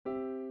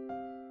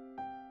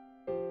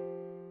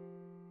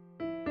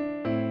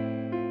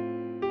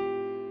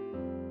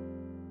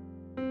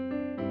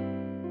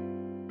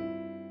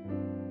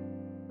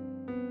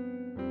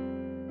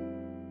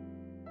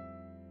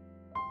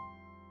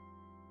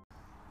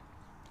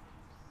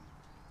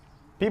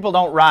People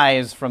don't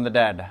rise from the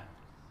dead.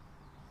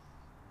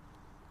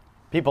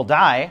 People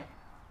die.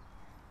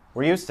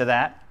 We're used to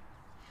that.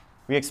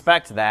 We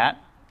expect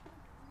that.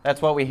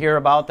 That's what we hear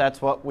about.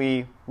 That's what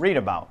we read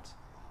about.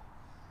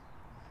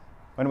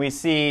 When we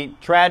see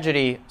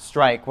tragedy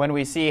strike, when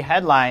we see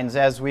headlines,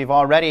 as we've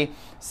already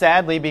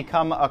sadly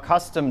become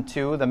accustomed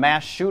to, the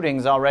mass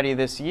shootings already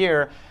this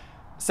year,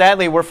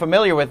 sadly we're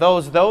familiar with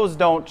those. Those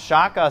don't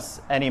shock us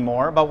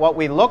anymore, but what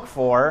we look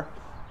for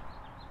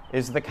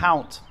is the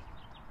count.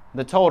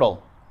 The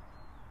total.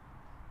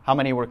 How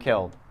many were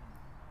killed?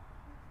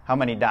 How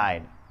many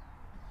died?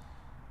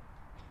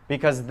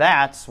 Because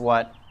that's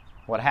what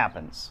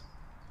happens.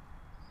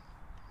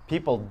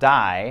 People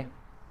die.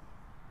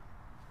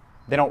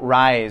 They don't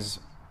rise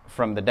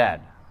from the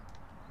dead.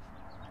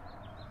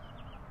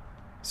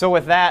 So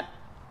with that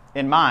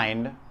in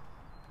mind,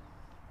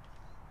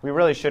 we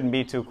really shouldn't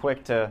be too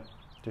quick to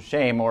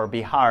shame or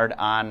be hard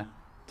on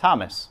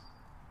Thomas.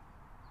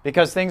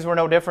 Because things were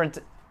no different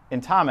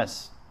in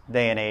Thomas'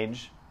 day and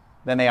age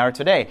than they are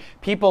today.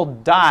 People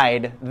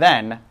died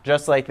then,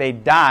 just like they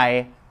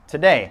die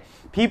today.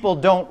 People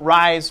don't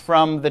rise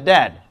from the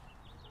dead.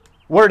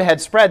 Word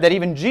had spread that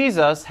even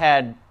Jesus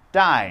had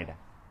died.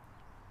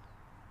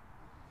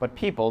 But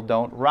people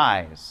don't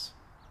rise.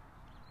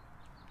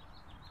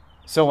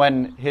 So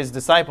when his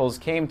disciples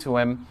came to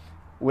him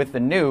with the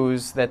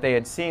news that they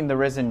had seen the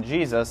risen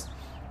Jesus,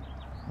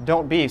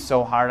 don't be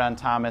so hard on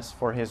Thomas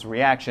for his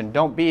reaction.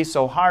 Don't be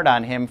so hard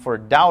on him for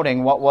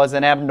doubting what was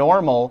an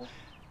abnormal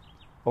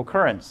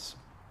occurrence.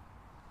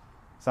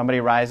 Somebody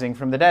rising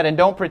from the dead. And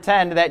don't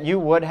pretend that you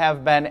would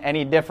have been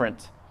any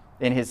different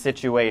in his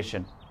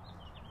situation.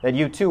 That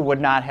you too would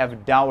not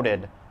have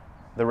doubted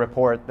the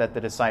report that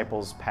the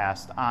disciples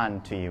passed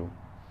on to you.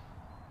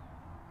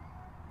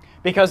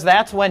 Because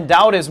that's when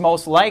doubt is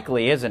most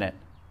likely, isn't it?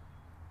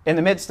 In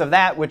the midst of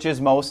that which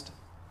is most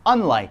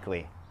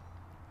unlikely.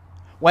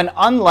 When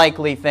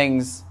unlikely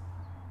things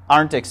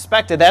aren't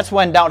expected, that's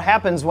when doubt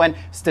happens, when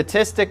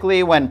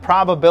statistically, when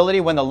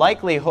probability, when the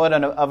likelihood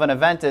of an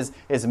event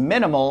is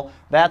minimal,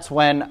 that's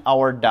when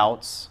our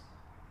doubts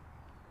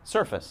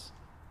surface.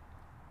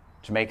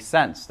 Which makes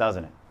sense,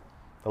 doesn't it?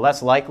 The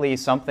less likely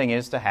something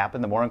is to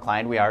happen, the more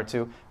inclined we are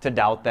to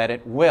doubt that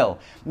it will.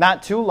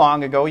 Not too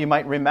long ago, you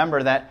might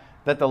remember that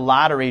the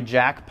lottery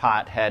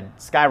jackpot had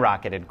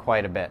skyrocketed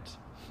quite a bit.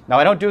 Now,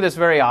 I don't do this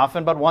very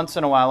often, but once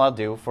in a while I'll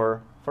do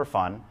for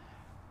fun.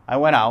 I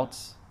went out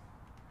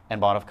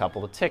and bought a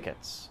couple of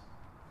tickets.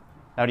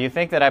 Now, do you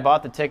think that I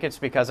bought the tickets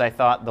because I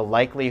thought the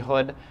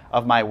likelihood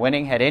of my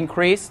winning had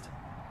increased?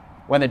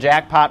 When the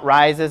jackpot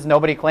rises,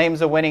 nobody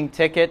claims a winning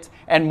ticket,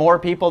 and more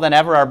people than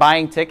ever are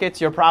buying tickets,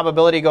 your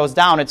probability goes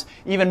down. It's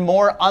even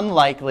more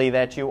unlikely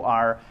that you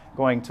are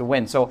going to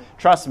win. So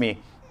trust me,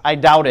 I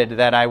doubted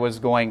that I was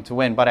going to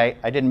win, but I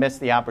didn't miss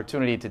the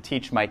opportunity to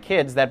teach my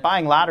kids that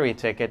buying lottery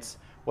tickets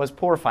was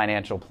poor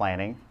financial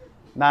planning,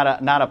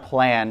 not a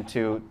plan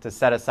to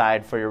set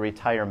aside for your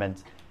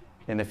retirement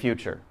in the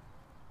future.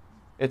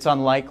 It's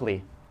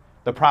unlikely.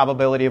 The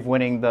probability of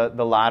winning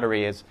the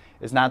lottery is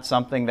not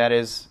something that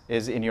is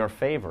in your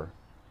favor.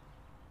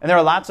 And there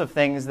are lots of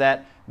things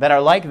that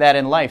are like that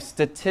in life.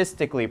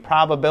 Statistically,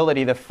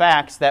 probability, the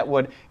facts that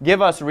would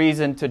give us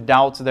reason to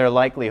doubt their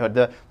likelihood.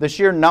 The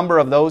sheer number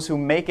of those who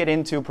make it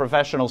into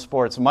professional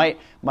sports might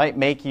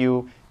make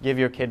you give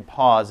your kid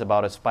pause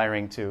about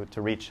aspiring to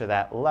reach to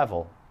that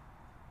level.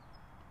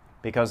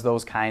 Because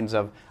those kinds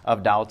of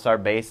doubts are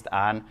based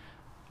on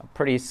a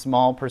pretty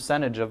small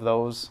percentage of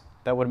those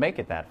that would make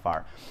it that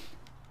far.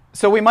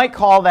 So we might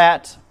call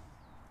that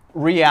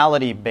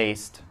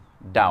reality-based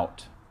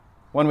doubt.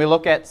 When we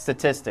look at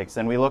statistics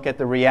and we look at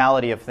the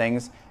reality of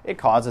things, it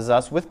causes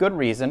us, with good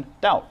reason,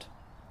 doubt.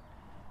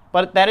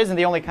 But that isn't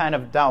the only kind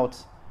of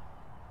doubt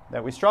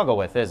that we struggle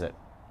with, is it?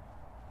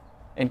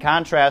 In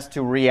contrast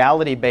to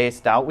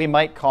reality-based doubt, we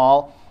might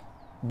call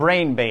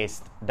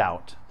brain-based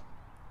doubt.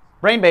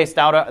 Brain-based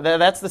doubt,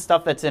 that's the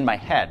stuff that's in my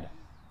head.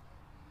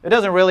 It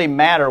doesn't really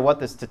matter what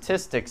the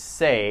statistics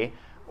say,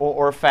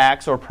 or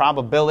facts, or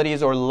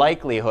probabilities, or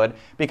likelihood,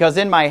 because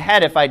in my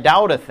head, if I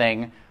doubt a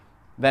thing,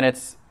 then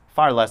it's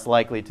far less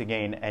likely to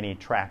gain any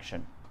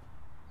traction.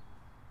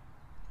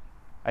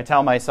 I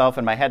tell myself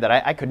in my head that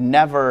I could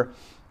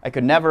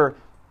never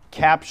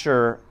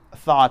capture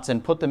thoughts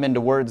and put them into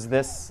words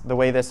the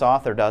way this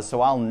author does,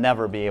 so I'll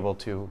never be able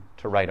to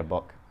write a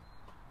book.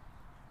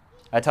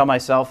 I tell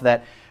myself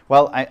that,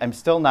 well, I'm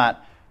still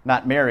not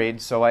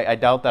married, so I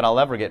doubt that I'll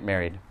ever get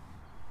married,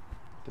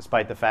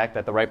 despite the fact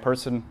that the right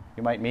person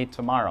you might meet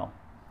tomorrow.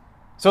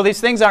 So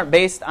these things aren't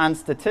based on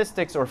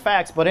statistics or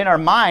facts, but in our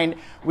mind,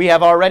 we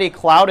have already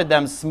clouded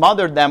them,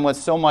 smothered them with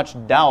so much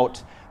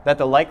doubt that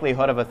the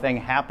likelihood of a thing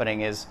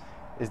happening is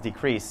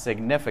decreased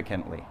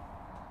significantly.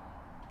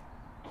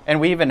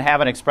 And we even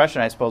have an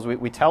expression, I suppose,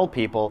 we tell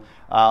people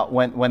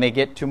when they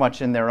get too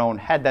much in their own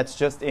head, that's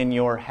just in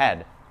your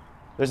head.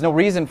 There's no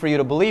reason for you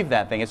to believe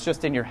that thing, it's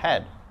just in your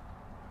head.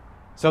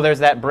 So there's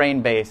that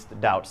brain-based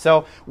doubt.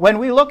 So when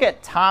we look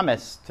at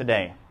Thomas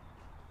today,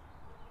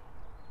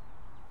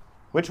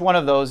 which one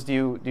of those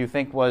do you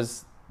think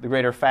was the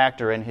greater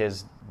factor in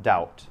his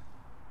doubt?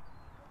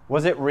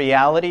 Was it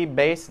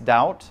reality-based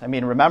doubt? I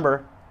mean,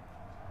 remember,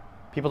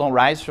 people don't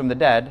rise from the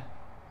dead,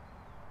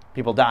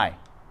 people die.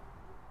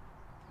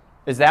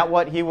 Is that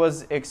what he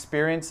was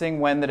experiencing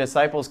when the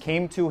disciples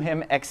came to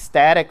him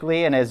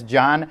ecstatically? And as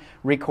John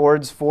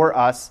records for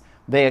us,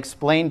 they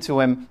explained to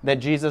him that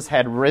Jesus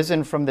had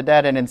risen from the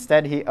dead, and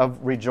instead of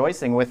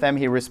rejoicing with them,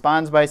 he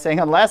responds by saying,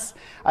 unless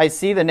I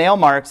see the nail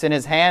marks in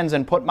his hands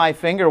and put my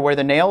finger where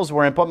the nails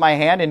were and put my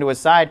hand into his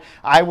side,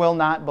 I will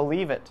not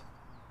believe it.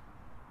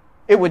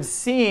 It would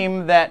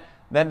seem that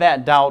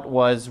doubt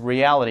was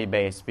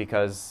reality-based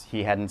because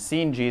he hadn't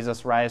seen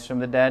Jesus rise from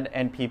the dead,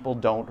 and people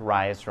don't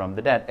rise from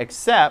the dead,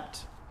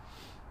 except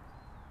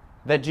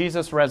that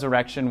Jesus'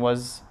 resurrection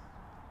was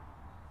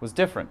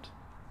different.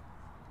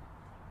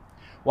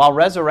 While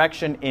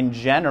resurrection in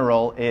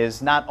general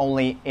is not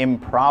only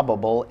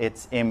improbable,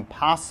 it's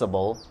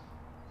impossible,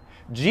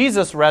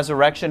 Jesus'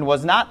 resurrection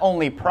was not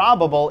only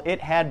probable, it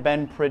had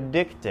been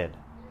predicted.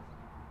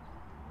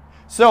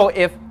 So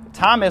if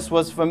Thomas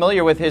was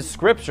familiar with his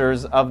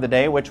scriptures of the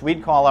day, which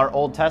we'd call our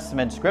Old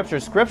Testament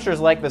scriptures,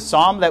 scriptures like the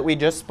psalm that we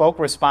just spoke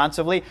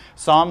responsively,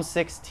 Psalm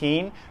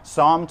 16,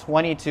 Psalm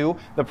 22,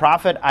 the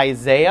prophet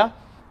Isaiah,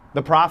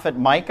 the prophet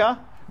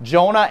Micah,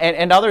 Jonah,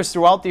 and others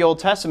throughout the Old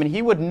Testament,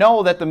 he would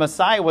know that the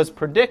Messiah was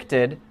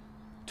predicted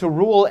to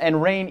rule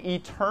and reign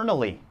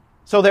eternally.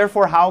 So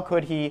therefore, how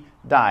could he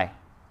die?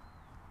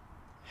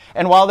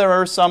 And while there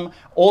are some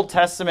Old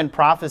Testament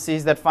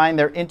prophecies that find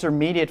their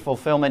intermediate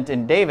fulfillment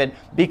in David,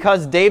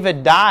 because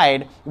David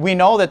died, we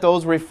know that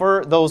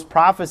those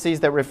prophecies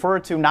that refer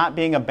to not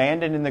being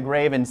abandoned in the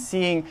grave and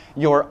seeing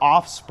your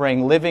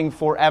offspring living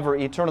forever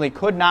eternally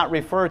could not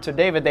refer to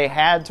David. They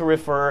had to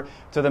refer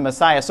to the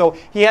Messiah. So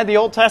he had the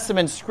Old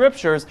Testament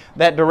scriptures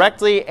that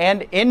directly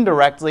and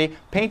indirectly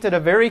painted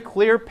a very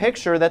clear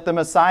picture that the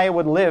Messiah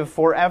would live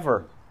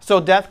forever. So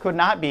death could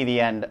not be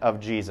the end of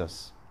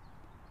Jesus.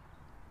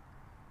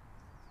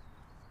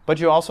 But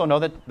you also know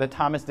that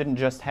Thomas didn't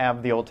just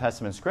have the Old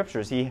Testament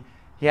scriptures. He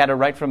had it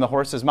right from the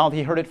horse's mouth.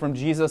 He heard it from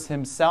Jesus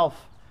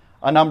himself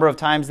a number of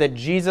times that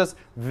Jesus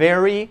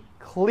very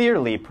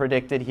clearly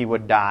predicted he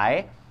would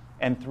die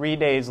and 3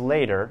 days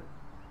later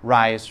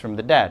rise from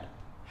the dead.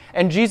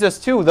 And Jesus,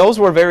 too, those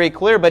were very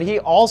clear, but he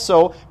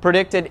also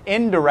predicted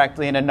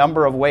indirectly in a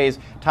number of ways,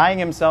 tying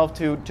himself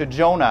to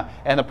Jonah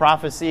and the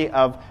prophecy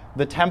of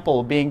the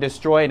temple being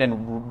destroyed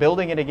and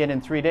building it again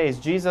in 3 days.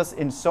 Jesus,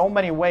 in so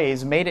many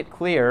ways, made it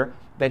clear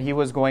that he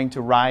was going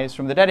to rise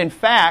from the dead. In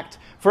fact,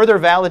 further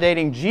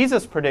validating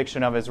Jesus'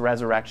 prediction of his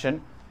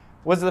resurrection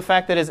was the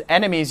fact that his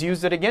enemies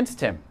used it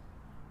against him.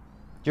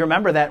 Do you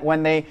remember that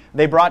when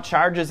they brought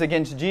charges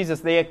against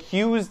Jesus, they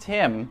accused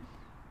him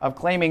of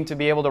claiming to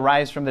be able to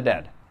rise from the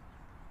dead?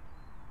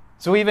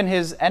 So even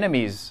his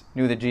enemies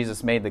knew that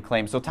Jesus made the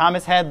claim. So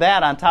Thomas had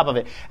that on top of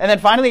it. And then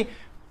finally,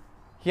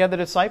 he had the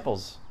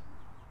disciples.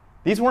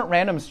 These weren't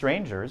random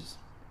strangers.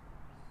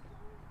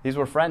 These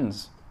were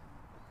friends,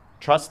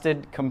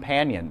 trusted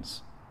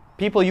companions,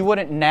 people you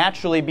wouldn't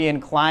naturally be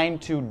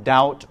inclined to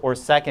doubt or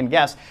second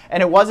guess.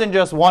 And it wasn't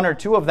just one or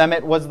two of them,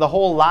 it was the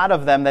whole lot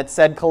of them that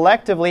said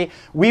collectively,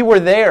 we were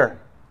there.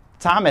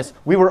 Thomas,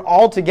 we were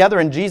all together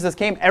and Jesus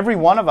came. Every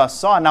one of us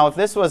saw. Now, if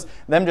this was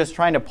them just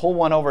trying to pull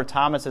one over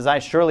Thomas's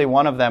eyes, surely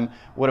one of them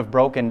would have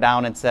broken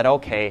down and said,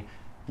 okay,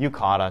 you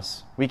caught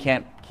us. We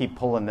can't keep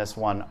pulling this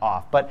one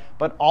off. But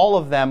all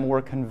of them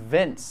were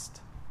convinced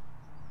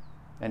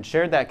and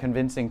shared that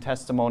convincing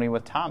testimony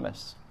with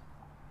Thomas.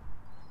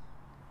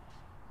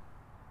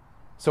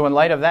 So in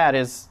light of that,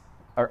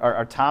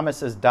 are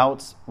Thomas's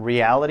doubts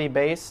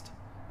reality-based?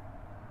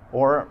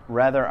 Or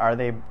rather, are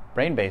they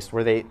brain-based?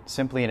 Were they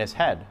simply in his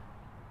head?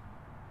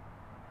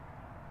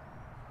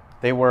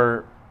 They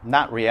were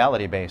not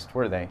reality-based,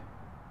 were they?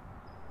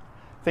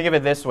 Think of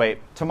it this way.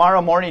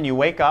 Tomorrow morning you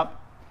wake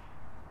up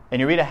and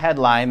you read a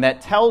headline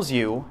that tells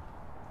you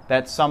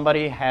that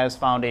somebody has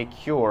found a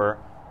cure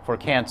for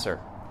cancer.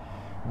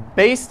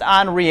 Based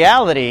on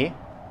reality,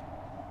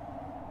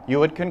 you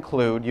would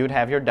conclude, you would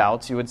have your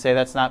doubts, you would say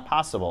that's not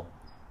possible.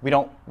 We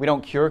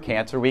don't cure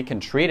cancer. We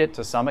can treat it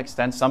to some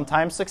extent,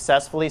 sometimes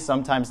successfully,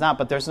 sometimes not,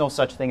 but there's no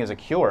such thing as a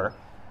cure.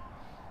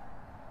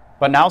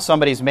 But now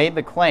somebody's made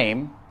the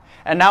claim,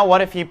 and now what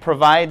if he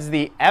provides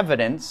the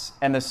evidence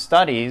and the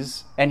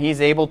studies, and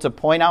he's able to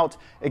point out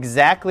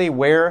exactly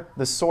where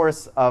the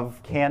source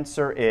of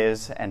cancer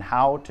is and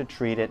how to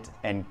treat it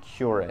and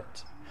cure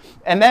it?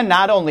 And then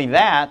not only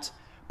that,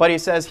 but he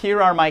says,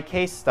 here are my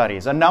case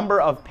studies, a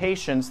number of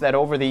patients that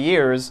over the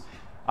years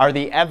are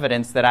the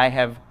evidence that I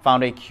have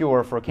found a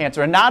cure for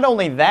cancer. And not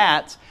only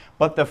that,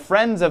 but the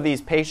friends of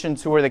these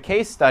patients who are the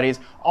case studies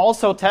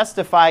also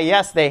testify,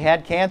 yes, they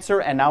had cancer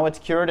and now it's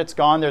cured, it's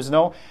gone, there's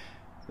no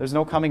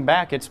coming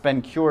back, it's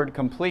been cured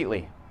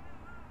completely.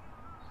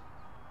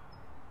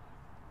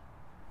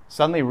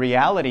 Suddenly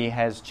reality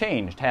has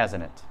changed,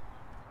 hasn't it?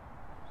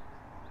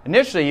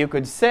 Initially you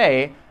could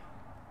say,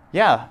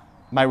 yeah,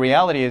 my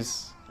reality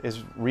is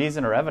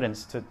reason or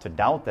evidence to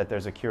doubt that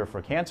there's a cure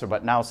for cancer,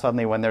 but now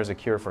suddenly when there's a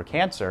cure for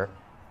cancer,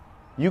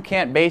 you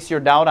can't base your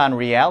doubt on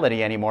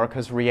reality anymore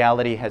because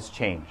reality has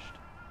changed.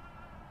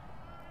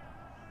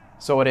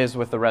 So it is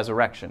with the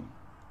resurrection.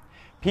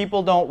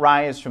 People don't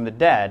rise from the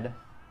dead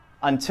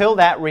until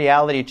that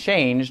reality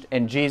changed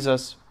and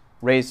Jesus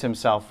raised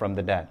himself from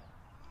the dead.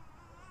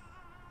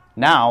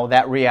 Now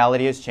that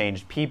reality has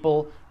changed.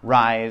 People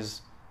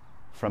rise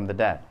from the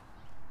dead.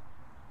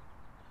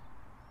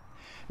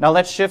 Now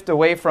let's shift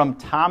away from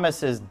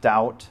Thomas's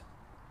doubt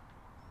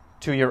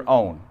to your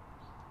own.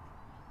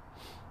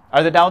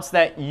 Are the doubts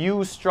that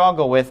you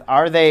struggle with,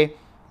 are they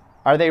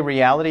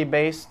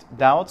reality-based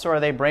doubts or are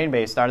they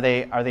brain-based? Are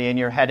they in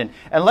your head?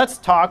 And let's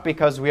talk,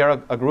 because we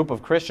are a group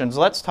of Christians,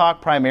 let's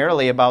talk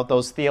primarily about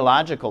those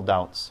theological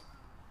doubts.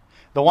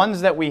 The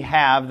ones that we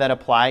have that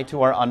apply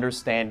to our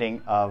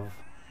understanding of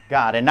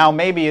God. And now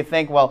maybe you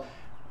think, well,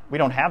 we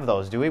don't have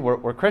those, do we?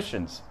 We're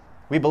Christians.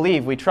 We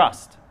believe, we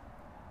trust.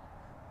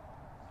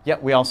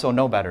 Yet we also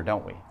know better,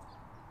 don't we?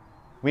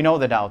 We know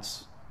the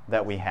doubts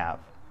that we have.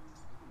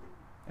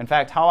 In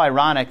fact, how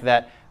ironic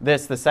that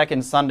this, the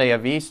second Sunday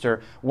of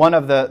Easter, one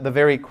of the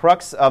very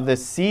crux of the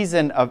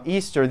season of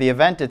Easter, the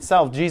event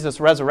itself, Jesus'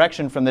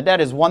 resurrection from the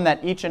dead, is one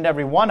that each and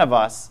every one of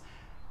us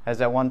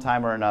has at one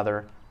time or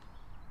another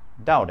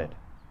doubted.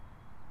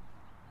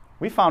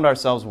 We found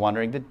ourselves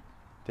wondering, did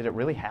it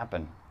really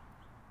happen?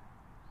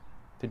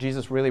 Did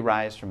Jesus really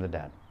rise from the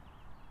dead?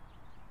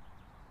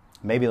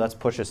 Maybe let's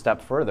push a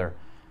step further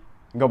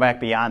and go back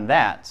beyond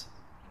that.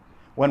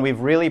 When we've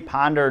really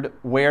pondered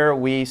where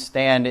we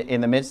stand in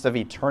the midst of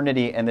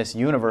eternity in this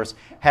universe,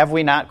 have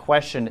we not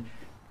questioned,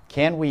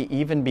 can we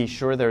even be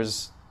sure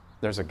there's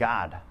a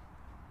God?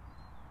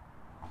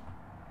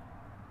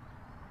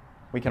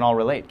 We can all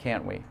relate,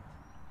 can't we?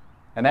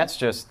 And that's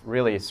just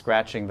really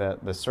scratching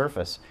the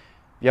surface.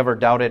 You ever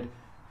doubted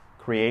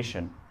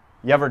creation?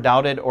 You ever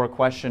doubted or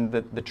questioned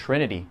the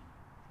Trinity?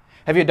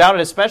 Have you doubted,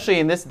 especially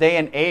in this day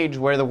and age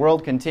where the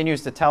world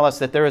continues to tell us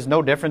that there is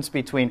no difference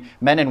between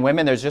men and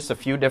women, there's just a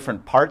few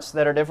different parts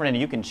that are different,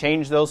 and you can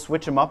change those,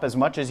 switch them up as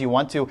much as you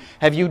want to.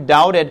 Have you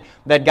doubted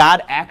that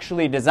God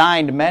actually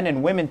designed men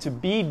and women to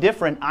be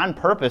different on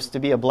purpose, to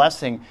be a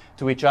blessing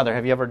to each other?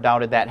 Have you ever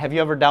doubted that? Have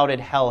you ever doubted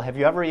hell? Have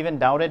you ever even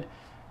doubted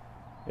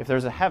if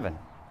there's a heaven?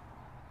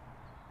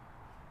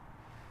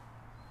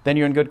 Then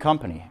you're in good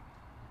company.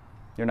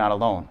 You're not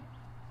alone.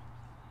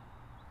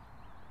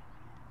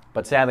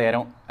 But sadly,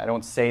 I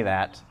don't say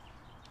that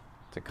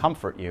to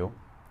comfort you,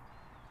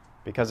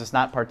 because it's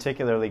not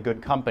particularly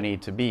good company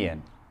to be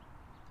in.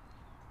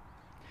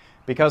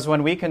 Because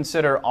when we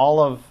consider all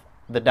of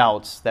the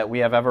doubts that we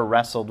have ever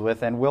wrestled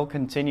with and will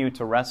continue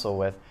to wrestle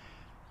with,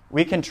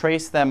 we can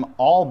trace them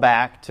all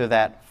back to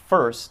that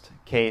first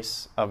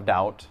case of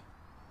doubt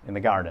in the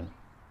garden.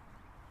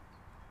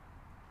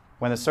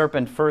 When the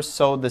serpent first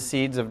sowed the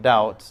seeds of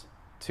doubt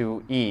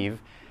to Eve,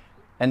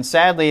 and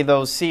sadly,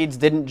 those seeds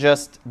didn't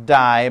just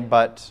die,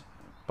 but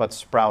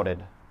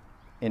sprouted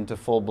into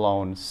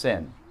full-blown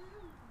sin.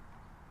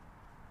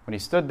 When he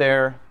stood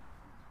there,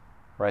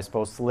 or I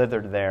suppose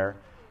slithered there,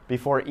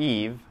 before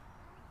Eve,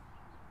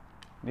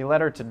 he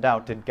led her to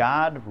doubt, did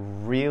God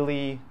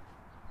really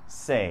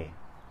say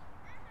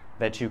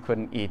that you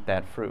couldn't eat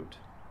that fruit?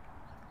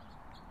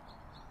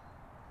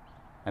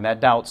 And that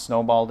doubt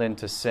snowballed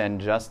into sin,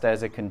 just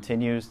as it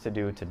continues to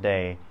do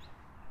today,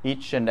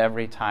 each and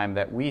every time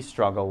that we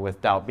struggle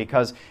with doubt,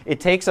 because it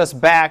takes us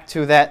back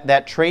to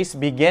that trace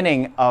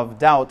beginning of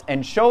doubt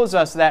and shows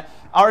us that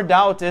our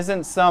doubt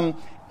isn't some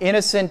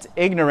innocent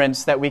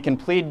ignorance that we can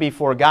plead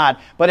before God,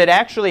 but it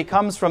actually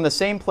comes from the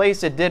same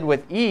place it did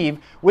with Eve,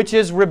 which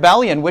is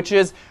rebellion, which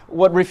is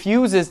what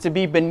refuses to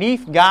be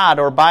beneath God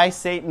or by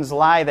Satan's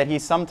lie that he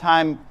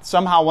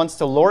somehow wants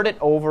to lord it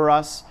over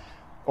us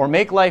or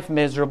make life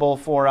miserable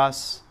for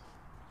us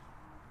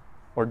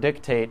or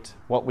dictate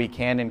what we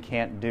can and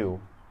can't do,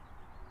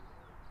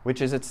 which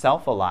is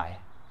itself a lie.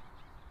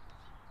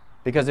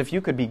 Because if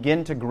you could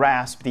begin to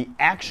grasp the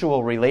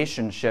actual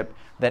relationship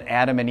that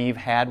Adam and Eve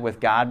had with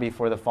God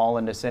before the fall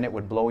into sin, it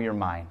would blow your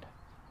mind.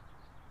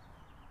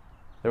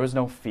 There was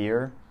no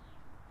fear.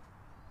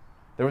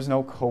 There was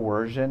no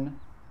coercion.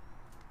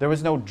 There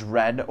was no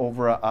dread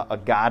over a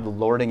God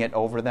lording it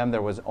over them.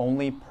 There was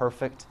only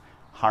perfect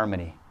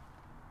harmony.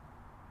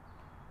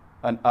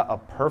 A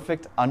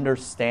perfect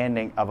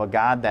understanding of a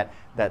God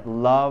that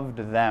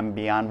loved them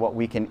beyond what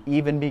we can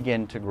even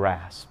begin to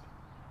grasp.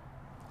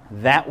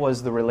 That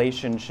was the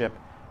relationship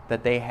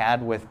that they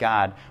had with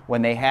God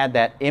when they had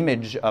that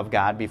image of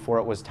God before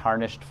it was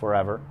tarnished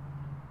forever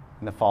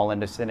in the fall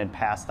into sin and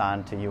passed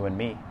on to you and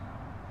me.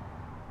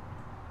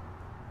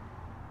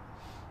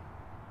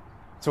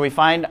 So we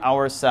find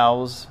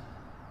ourselves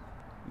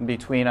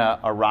between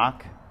a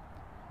rock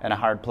and a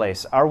hard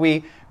place. Are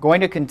we going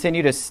to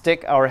continue to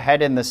stick our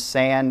head in the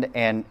sand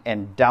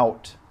and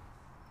doubt?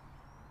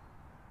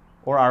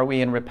 Or are we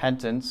in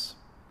repentance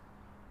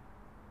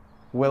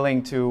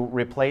willing to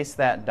replace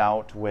that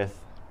doubt with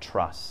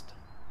trust?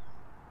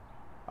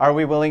 Are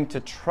we willing to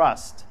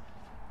trust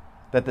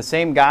that the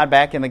same God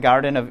back in the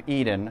Garden of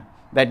Eden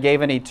that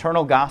gave an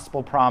eternal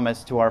gospel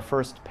promise to our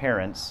first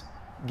parents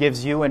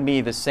gives you and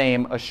me the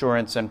same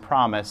assurance and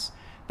promise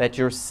that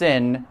your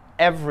sin,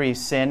 every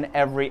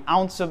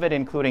ounce of it,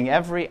 including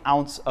every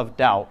ounce of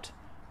doubt,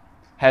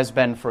 has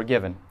been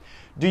forgiven?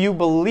 Do you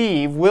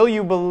believe, will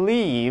you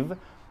believe,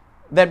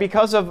 that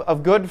because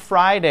of Good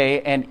Friday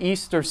and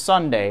Easter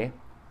Sunday,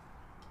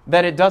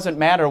 that it doesn't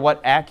matter what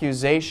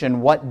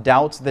accusation, what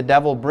doubts the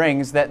devil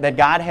brings, that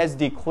God has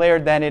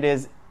declared that it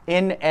is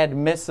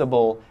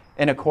inadmissible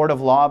in a court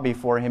of law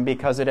before Him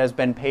because it has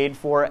been paid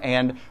for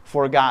and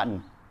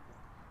forgotten?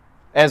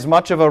 As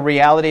much of a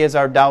reality as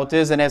our doubt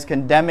is, and as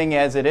condemning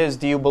as it is,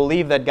 do you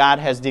believe that God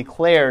has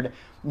declared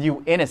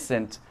you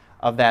innocent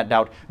of that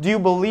doubt? Do you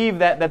believe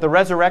that the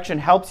resurrection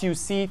helps you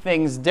see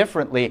things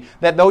differently?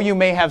 That though you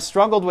may have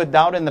struggled with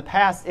doubt in the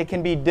past, it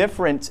can be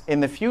different in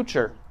the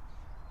future?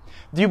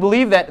 Do you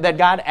believe that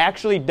God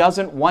actually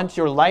doesn't want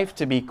your life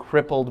to be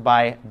crippled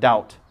by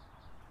doubt,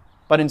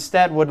 but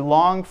instead would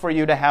long for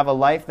you to have a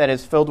life that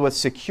is filled with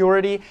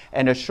security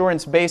and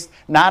assurance based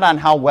not on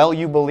how well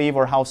you believe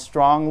or how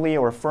strongly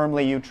or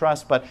firmly you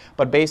trust, but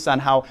based on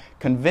how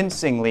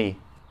convincingly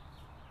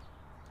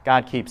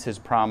God keeps His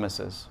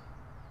promises?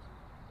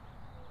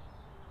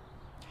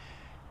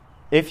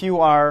 If you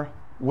are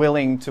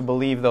willing to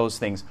believe those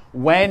things,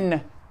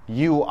 when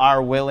you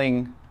are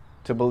willing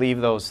to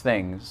believe those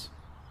things,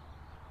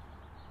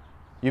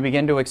 you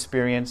begin to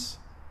experience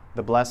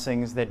the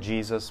blessings that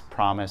Jesus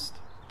promised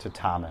to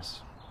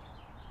Thomas.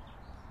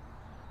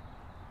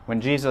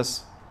 When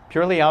Jesus,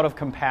 purely out of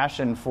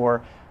compassion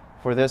for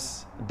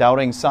this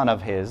doubting son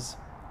of his,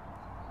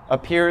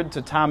 appeared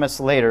to Thomas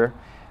later,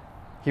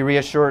 He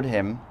reassured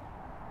him,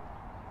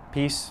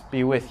 "Peace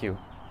be with you."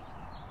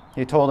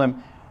 He told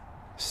him,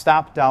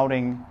 "Stop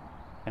doubting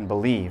and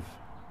believe.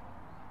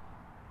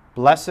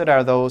 Blessed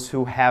are those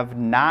who have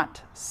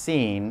not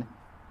seen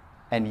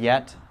and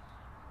yet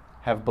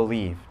have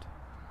believed."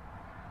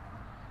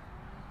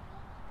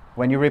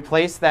 When you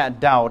replace that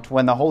doubt,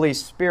 when the Holy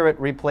Spirit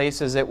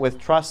replaces it with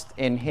trust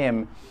in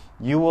Him,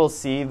 you will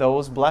see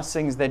those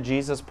blessings that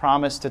Jesus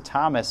promised to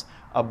Thomas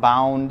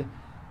abound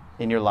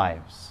in your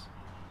lives.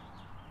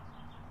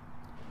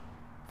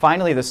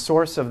 Finally, the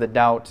source of the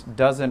doubt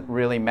doesn't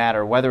really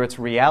matter. Whether it's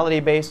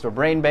reality-based or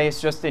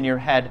brain-based, just in your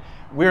head,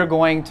 we're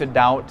going to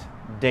doubt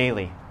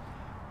daily.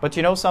 But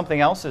you know something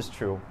else is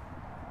true.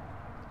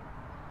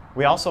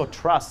 We also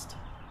trust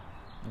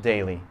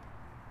daily.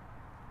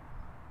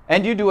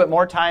 And you do it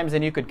more times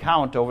than you could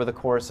count over the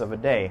course of a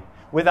day,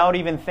 without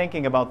even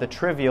thinking about the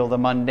trivial, the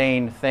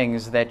mundane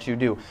things that you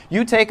do.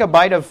 You take a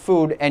bite of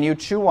food and you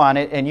chew on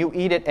it and you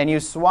eat it and you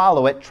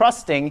swallow it,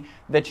 trusting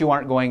that you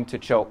aren't going to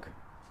choke.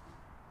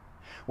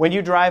 When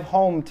you drive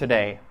home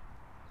today,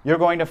 you're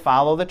going to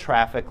follow the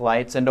traffic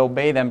lights and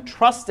obey them,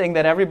 trusting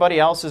that everybody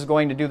else is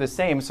going to do the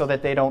same so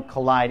that they don't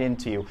collide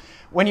into you.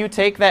 When you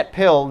take that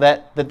pill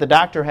that the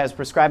doctor has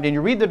prescribed and you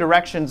read the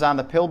directions on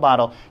the pill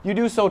bottle, you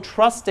do so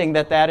trusting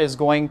that that is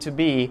going to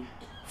be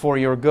for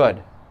your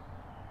good.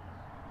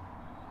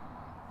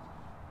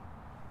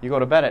 You go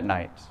to bed at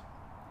night.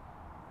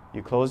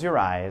 You close your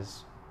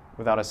eyes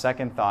without a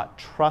second thought,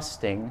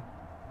 trusting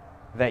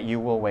that you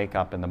will wake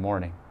up in the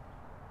morning.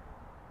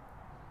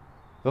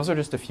 Those are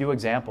just a few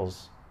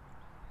examples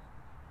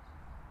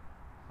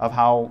of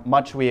how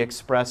much we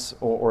express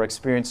or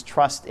experience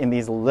trust in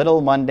these little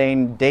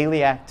mundane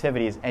daily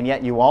activities, and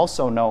yet you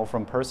also know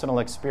from personal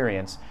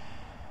experience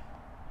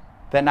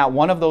that not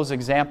one of those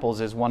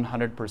examples is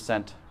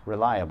 100%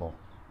 reliable.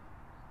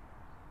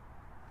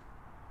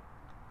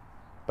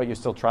 But you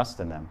still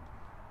trust in them.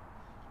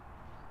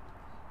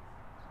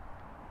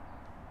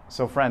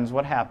 So friends,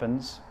 what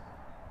happens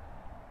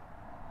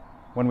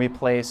when we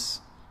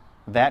place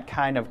that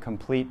kind of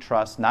complete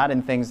trust, not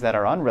in things that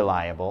are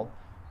unreliable,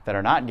 that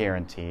are not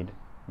guaranteed,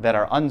 that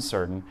are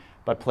uncertain,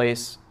 but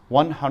place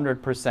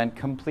 100%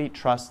 complete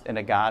trust in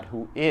a God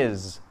who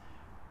is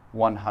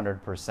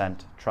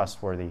 100%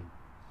 trustworthy,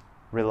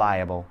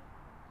 reliable,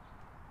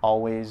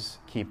 always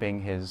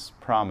keeping His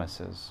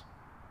promises?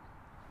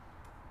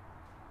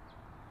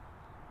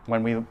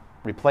 When we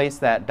replace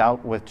that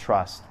doubt with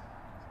trust,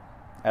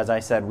 as I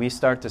said, we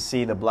start to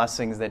see the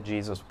blessings that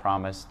Jesus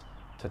promised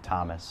to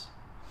Thomas.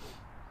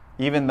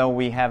 Even though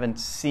we haven't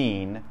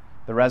seen,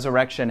 the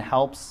resurrection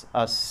helps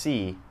us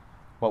see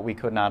what we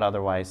could not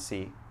otherwise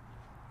see.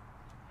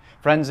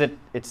 Friends,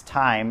 it's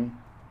time,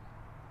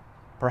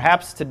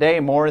 perhaps today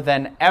more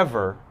than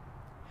ever,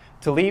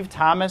 to leave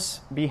Thomas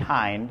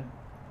behind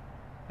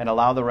and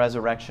allow the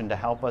resurrection to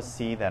help us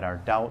see that our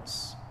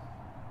doubts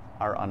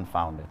are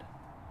unfounded.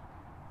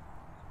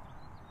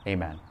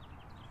 Amen.